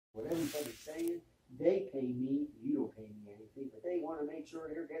everybody's saying. They pay me, you don't pay me anything, but they want to make sure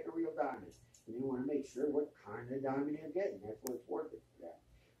they're getting a real diamond. And they want to make sure what kind of diamond they're getting. That's what's worth it for them.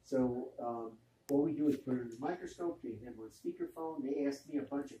 So what we do is put it under the microscope, get them on speakerphone. They ask me a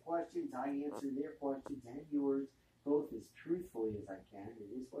bunch of questions. I answer their questions and yours, both as truthfully as I can.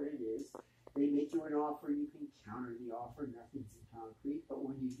 It is what it is. They make you an offer. You can counter the offer. Nothing's in concrete. But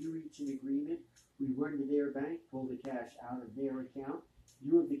when you do reach an agreement, we run to their bank, pull the cash out of their account.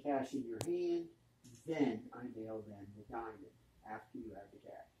 You have the cash in your hand. Then I mail them the diamond after you have the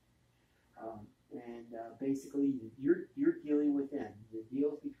cash. Basically, you're dealing with them. The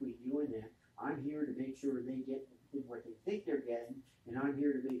deal's between you and them. I'm here to make sure they get what they think they're getting, and I'm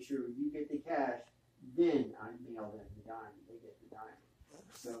here to make sure you get the cash. Then I mail them the diamond. They get the diamond.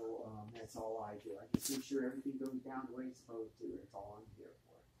 So that's all I do. I just make sure everything goes down the way it's supposed to. That's all I'm here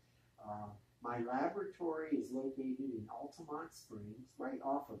for. My laboratory is located in Altamont Springs, right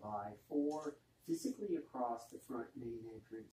off of I-4, physically across the front main entrance